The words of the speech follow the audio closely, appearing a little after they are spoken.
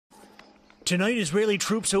Tonight, Israeli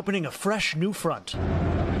troops opening a fresh new front,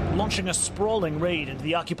 launching a sprawling raid into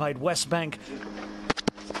the occupied West Bank,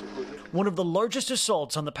 one of the largest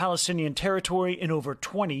assaults on the Palestinian territory in over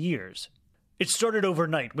 20 years. It started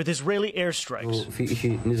overnight with Israeli airstrikes.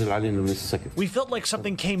 We felt like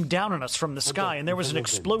something came down on us from the sky and there was an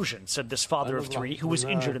explosion, said this father of three who was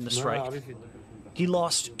injured in the strike. He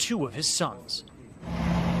lost 2 of his sons.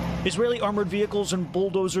 Israeli armored vehicles and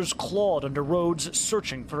bulldozers clawed under roads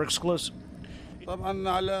searching for explosives.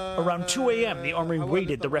 Around 2 a.m., the army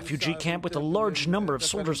raided the refugee camp with a large number of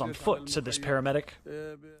soldiers on foot, said this paramedic.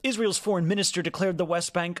 Israel's foreign minister declared the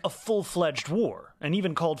West Bank a full-fledged war and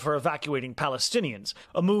even called for evacuating Palestinians,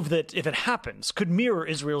 a move that, if it happens, could mirror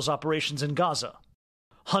Israel's operations in Gaza.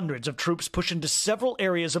 Hundreds of troops push into several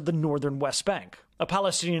areas of the northern West Bank, a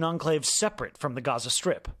Palestinian enclave separate from the Gaza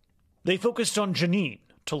Strip. They focused on Jenin,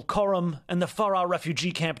 Tulkarm, and the Farah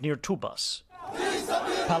refugee camp near Tubas.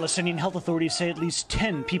 Palestinian health authorities say at least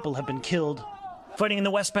 10 people have been killed. Fighting in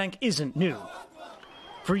the West Bank isn't new.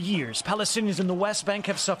 For years, Palestinians in the West Bank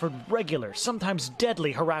have suffered regular, sometimes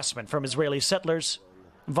deadly harassment from Israeli settlers.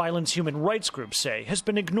 Violence human rights groups say has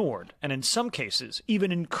been ignored and in some cases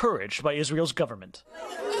even encouraged by Israel's government.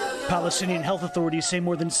 Palestinian health authorities say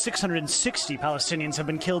more than 660 Palestinians have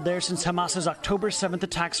been killed there since Hamas's October 7th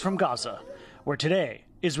attacks from Gaza, where today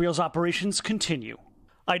Israel's operations continue.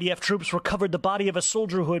 IDF troops recovered the body of a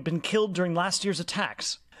soldier who had been killed during last year's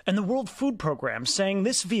attacks. And the World Food Programme saying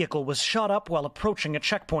this vehicle was shot up while approaching a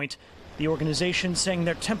checkpoint. The organization saying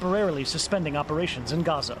they're temporarily suspending operations in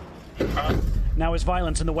Gaza. Now as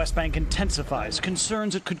violence in the West Bank intensifies,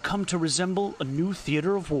 concerns it could come to resemble a new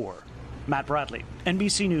theater of war. Matt Bradley,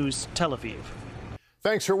 NBC News, Tel Aviv.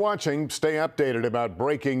 Thanks for watching. Stay updated about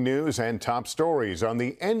breaking news and top stories on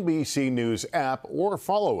the NBC News app or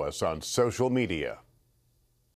follow us on social media.